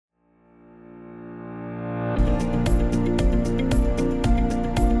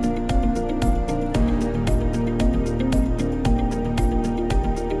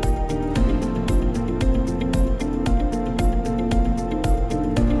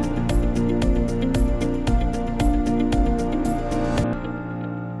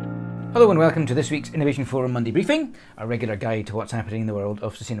Hello and welcome to this week's Innovation Forum Monday Briefing, our regular guide to what's happening in the world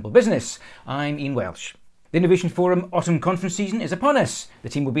of sustainable business. I'm Ian Welsh. The Innovation Forum Autumn Conference season is upon us. The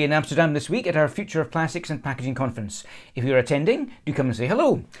team will be in Amsterdam this week at our Future of Plastics and Packaging Conference. If you're attending, do come and say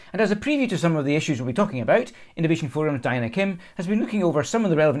hello. And as a preview to some of the issues we'll be talking about, Innovation Forum's Diana Kim has been looking over some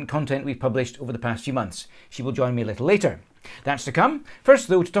of the relevant content we've published over the past few months. She will join me a little later. That's to come. First,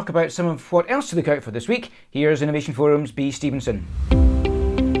 though, to talk about some of what else to look out for this week, here's Innovation Forum's B. Stevenson.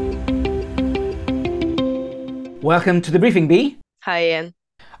 Welcome to the briefing, B. Hi, Ian.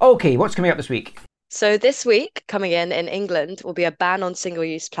 Okay, what's coming up this week? So this week, coming in England, will be a ban on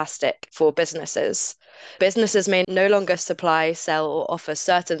single-use plastic for businesses. Businesses may no longer supply, sell, or offer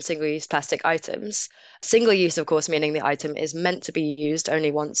certain single-use plastic items. Single-use, of course, meaning the item is meant to be used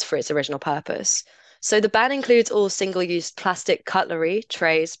only once for its original purpose. So the ban includes all single-use plastic cutlery,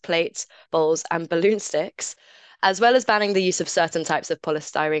 trays, plates, bowls, and balloon sticks, as well as banning the use of certain types of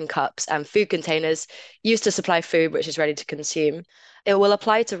polystyrene cups and food containers used to supply food which is ready to consume. It will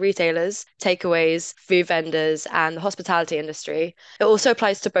apply to retailers, takeaways, food vendors, and the hospitality industry. It also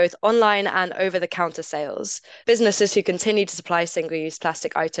applies to both online and over-the-counter sales. Businesses who continue to supply single-use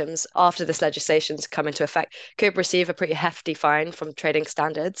plastic items after this legislation's come into effect could receive a pretty hefty fine from trading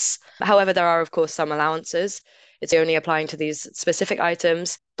standards. However, there are, of course, some allowances. It's only applying to these specific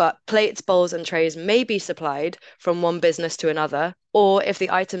items, but plates, bowls, and trays may be supplied from one business to another, or if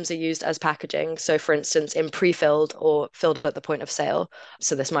the items are used as packaging, so for instance, in pre-filled or filled at the point of sale.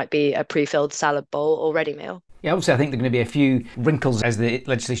 So this might be a pre-filled salad bowl or ready meal. Yeah, obviously I think there are going to be a few wrinkles as the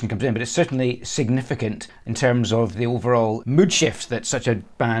legislation comes in, but it's certainly significant in terms of the overall mood shift that such a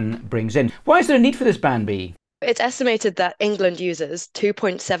ban brings in. Why is there a need for this ban, B? It's estimated that England uses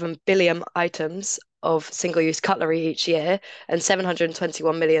 2.7 billion items of single-use cutlery each year and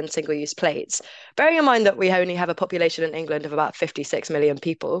 721 million single-use plates. Bearing in mind that we only have a population in England of about 56 million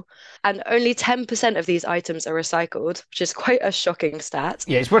people, and only 10% of these items are recycled, which is quite a shocking stat.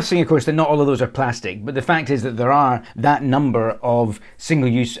 Yeah, it's worth saying, of course, that not all of those are plastic, but the fact is that there are that number of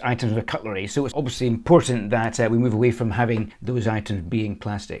single-use items of cutlery, so it's obviously important that we move away from having those items being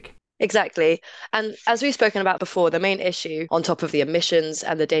plastic. Exactly. And as we've spoken about before, the main issue on top of the emissions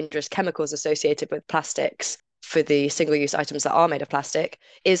and the dangerous chemicals associated with plastics for the single-use items that are made of plastic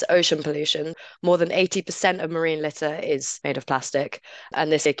is ocean pollution. More than 80% of marine litter is made of plastic,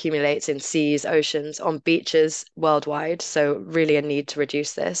 and this accumulates in seas, oceans, on beaches worldwide. So really a need to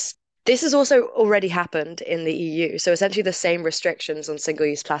reduce this. This has also already happened in the EU. So essentially the same restrictions on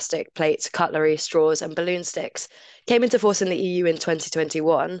single-use plastic, plates, cutlery, straws, and balloon sticks came into force in the EU in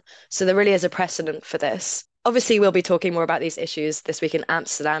 2021. So there really is a precedent for this. Obviously, we'll be talking more about these issues this week in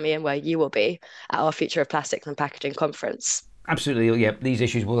Amsterdam, Ian, where you will be at our Future of Plastics and Packaging conference. Absolutely, yeah. These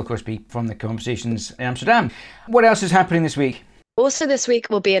issues will, of course, be from the conversations in Amsterdam. What else is happening this week? Also this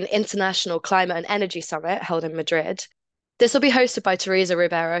week will be an International Climate and Energy Summit held in Madrid. This will be hosted by Teresa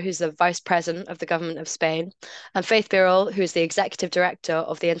Ribera, who's the Vice President of the Government of Spain, and Faith Birol, who is the Executive Director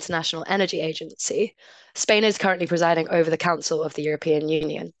of the International Energy Agency. Spain is currently presiding over the Council of the European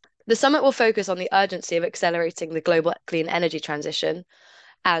Union. The summit will focus on the urgency of accelerating the global clean energy transition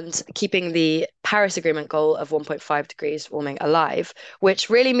and keeping the Paris Agreement goal of 1.5 degrees warming alive, which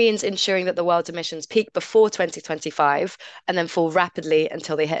really means ensuring that the world's emissions peak before 2025 and then fall rapidly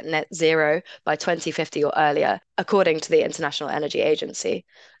until they hit net zero by 2050 or earlier, according to the International Energy Agency.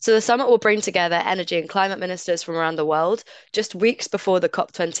 So the summit will bring together energy and climate ministers from around the world just weeks before the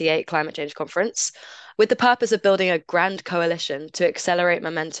COP28 climate change conference, with the purpose of building a grand coalition to accelerate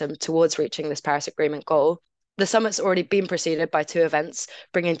momentum towards reaching this Paris Agreement goal. The summit's already been preceded by two events,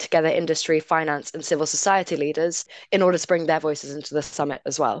 bringing together industry, finance, and civil society leaders in order to bring their voices into the summit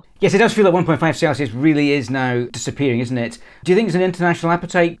as well. Yes, it does feel that 1.5 Celsius really is now disappearing, isn't it? Do you think there's an international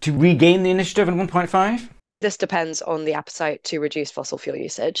appetite to regain the initiative in 1.5? This depends on the appetite to reduce fossil fuel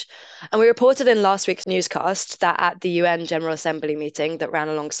usage. And we reported in last week's newscast that at the UN General Assembly meeting that ran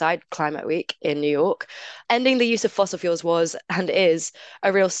alongside Climate Week in New York, ending the use of fossil fuels was and is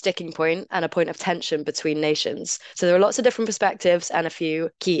a real sticking point and a point of tension between nations. So there are lots of different perspectives and a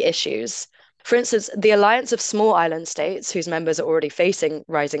few key issues. For instance, the Alliance of Small Island States, whose members are already facing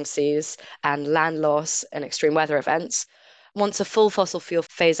rising seas and land loss and extreme weather events, wants a full fossil fuel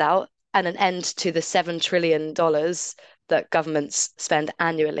phase out and an end to the $7 trillion that governments spend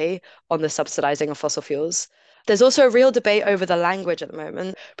annually on the subsidizing of fossil fuels. There's also a real debate over the language at the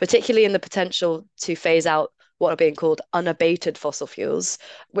moment, particularly in the potential to phase out what are being called unabated fossil fuels,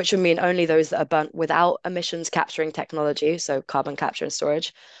 which would mean only those that are burnt without emissions capturing technology, so carbon capture and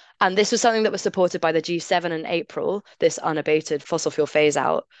storage. And this was something that was supported by the G7 in April, this unabated fossil fuel phase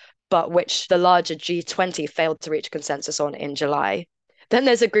out, but which the larger G20 failed to reach consensus on in July. Then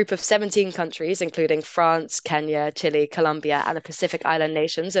there's a group of 17 countries, including France, Kenya, Chile, Colombia, and the Pacific Island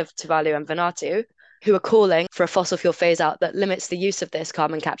nations of Tuvalu and Vanuatu, who are calling for a fossil fuel phase out that limits the use of this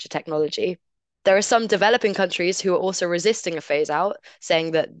carbon capture technology. There are some developing countries who are also resisting a phase out,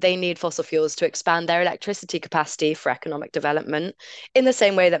 saying that they need fossil fuels to expand their electricity capacity for economic development, in the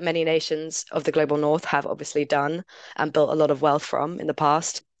same way that many nations of the global north have obviously done and built a lot of wealth from in the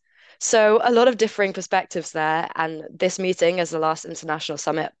past. So, a lot of differing perspectives there. And this meeting, as the last international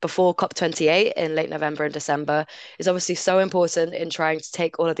summit before COP28 in late November and December, is obviously so important in trying to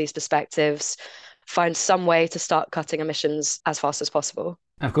take all of these perspectives, find some way to start cutting emissions as fast as possible.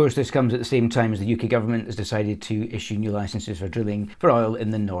 Of course, this comes at the same time as the UK government has decided to issue new licences for drilling for oil in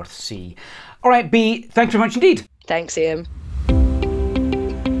the North Sea. All right, Bea, thanks very much indeed. Thanks, Ian.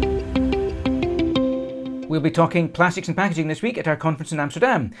 We'll be talking plastics and packaging this week at our conference in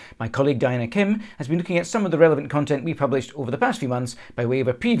Amsterdam. My colleague Diana Kim has been looking at some of the relevant content we published over the past few months by way of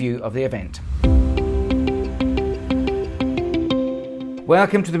a preview of the event.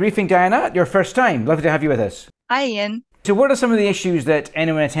 Welcome to the briefing, Diana. Your first time. Lovely to have you with us. Hi, Ian. So what are some of the issues that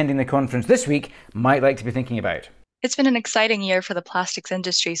anyone attending the conference this week might like to be thinking about? It's been an exciting year for the plastics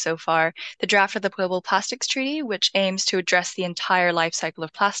industry so far. The draft of the Global Plastics Treaty, which aims to address the entire life cycle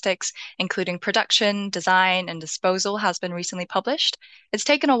of plastics, including production, design, and disposal, has been recently published. It's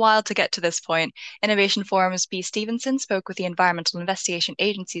taken a while to get to this point. Innovation Forum's Bea Stevenson spoke with the Environmental Investigation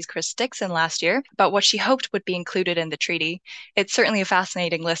Agency's Chris Dixon last year about what she hoped would be included in the treaty. It's certainly a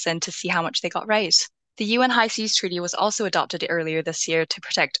fascinating listen to see how much they got right. The UN High Seas Treaty was also adopted earlier this year to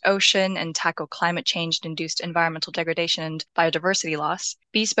protect ocean and tackle climate change-induced environmental degradation and biodiversity loss.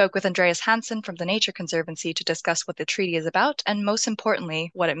 Bea spoke with Andreas Hansen from the Nature Conservancy to discuss what the treaty is about and, most importantly,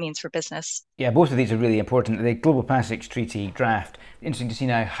 what it means for business. Yeah, both of these are really important. The Global Plastics Treaty draft, interesting to see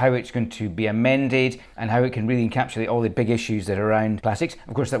now how it's going to be amended and how it can really encapsulate all the big issues that are around plastics.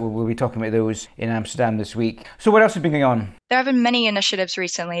 Of course, that we'll be talking about those in Amsterdam this week. So what else has been going on? There have been many initiatives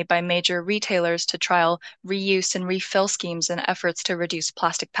recently by major retailers to trial reuse and refill schemes in efforts to reduce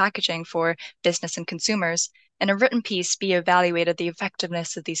plastic packaging for business and consumers. In a written piece, Bea evaluated the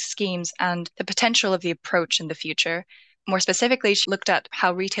effectiveness of these schemes and the potential of the approach in the future. More specifically, she looked at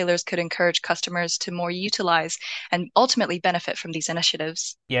how retailers could encourage customers to more utilize and ultimately benefit from these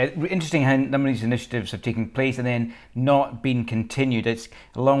initiatives. Yeah, interesting how a number of these initiatives have taken place and then not been continued. It's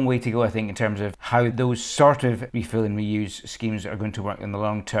a long way to go, I think, in terms of how those sort of refill and reuse schemes are going to work in the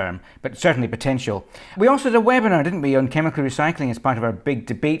long term, but certainly potential. We also did a webinar, didn't we, on chemical recycling as part of our big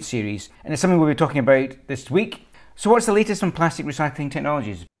debate series, and it's something we'll be talking about this week. So what's the latest on plastic recycling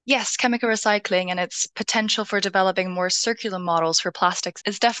technologies? Yes, chemical recycling and its potential for developing more circular models for plastics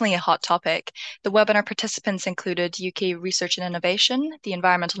is definitely a hot topic. The webinar participants included UK Research and Innovation, the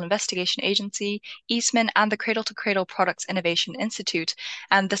Environmental Investigation Agency, Eastman, and the Cradle to Cradle Products Innovation Institute.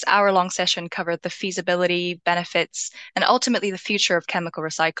 And this hour-long session covered the feasibility, benefits, and ultimately the future of chemical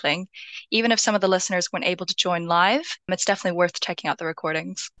recycling. Even if some of the listeners weren't able to join live, it's definitely worth checking out the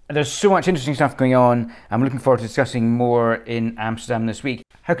recordings. There's so much interesting stuff going on. I'm looking forward to discussing more in Amsterdam this week.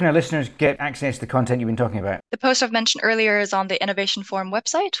 How can our listeners get access to the content you've been talking about? The post I've mentioned earlier is on the Innovation Forum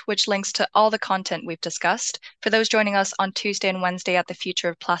website, which links to all the content we've discussed. For those joining us on Tuesday and Wednesday at the Future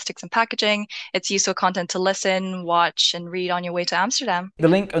of Plastics and Packaging, it's useful content to listen, watch, and read on your way to Amsterdam. The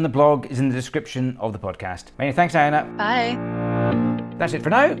link on the blog is in the description of the podcast. Many thanks, Diana. Bye. That's it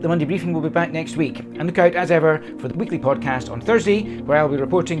for now. The Monday Briefing will be back next week. And look out, as ever, for the weekly podcast on Thursday, where I'll be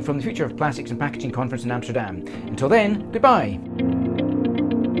reporting from the Future of Plastics and Packaging conference in Amsterdam. Until then, goodbye.